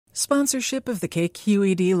Sponsorship of the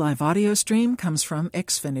KQED live audio stream comes from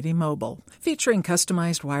Xfinity Mobile, featuring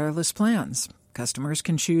customized wireless plans. Customers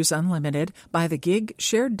can choose unlimited, by the gig,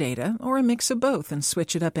 shared data, or a mix of both and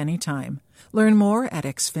switch it up anytime. Learn more at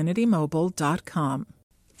xfinitymobile.com.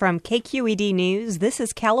 From KQED News, this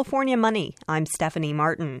is California Money. I'm Stephanie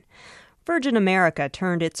Martin. Virgin America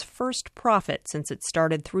turned its first profit since it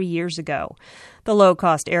started 3 years ago. The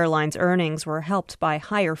low-cost airline's earnings were helped by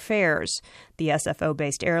higher fares. The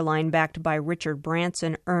SFO-based airline, backed by Richard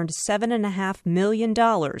Branson, earned $7.5 million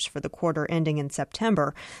for the quarter ending in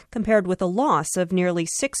September, compared with a loss of nearly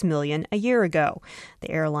 $6 million a year ago.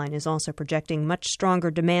 The airline is also projecting much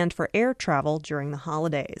stronger demand for air travel during the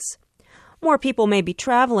holidays. More people may be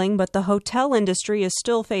traveling, but the hotel industry is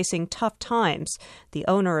still facing tough times. The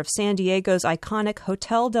owner of San Diego's iconic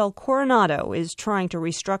Hotel del Coronado is trying to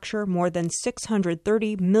restructure more than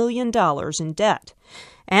 $630 million in debt.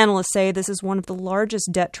 Analysts say this is one of the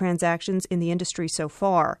largest debt transactions in the industry so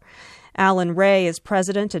far. Alan Ray is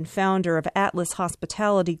president and founder of Atlas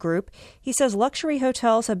Hospitality Group. He says luxury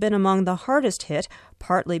hotels have been among the hardest hit,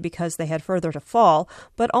 partly because they had further to fall,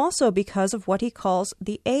 but also because of what he calls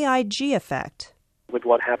the AIG effect. With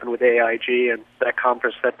what happened with AIG and that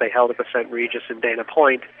conference that they held at the St. Regis in Dana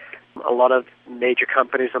Point, a lot of major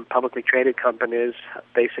companies and publicly traded companies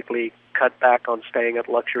basically cut back on staying at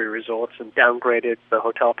luxury resorts and downgraded the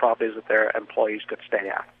hotel properties that their employees could stay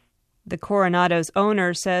at. The Coronado's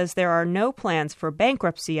owner says there are no plans for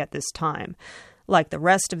bankruptcy at this time. Like the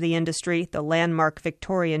rest of the industry, the landmark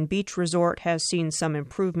Victorian Beach Resort has seen some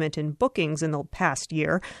improvement in bookings in the past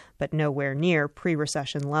year, but nowhere near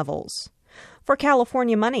pre-recession levels. For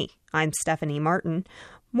California Money, I'm Stephanie Martin.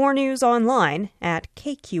 More news online at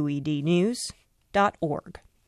kqednews.org.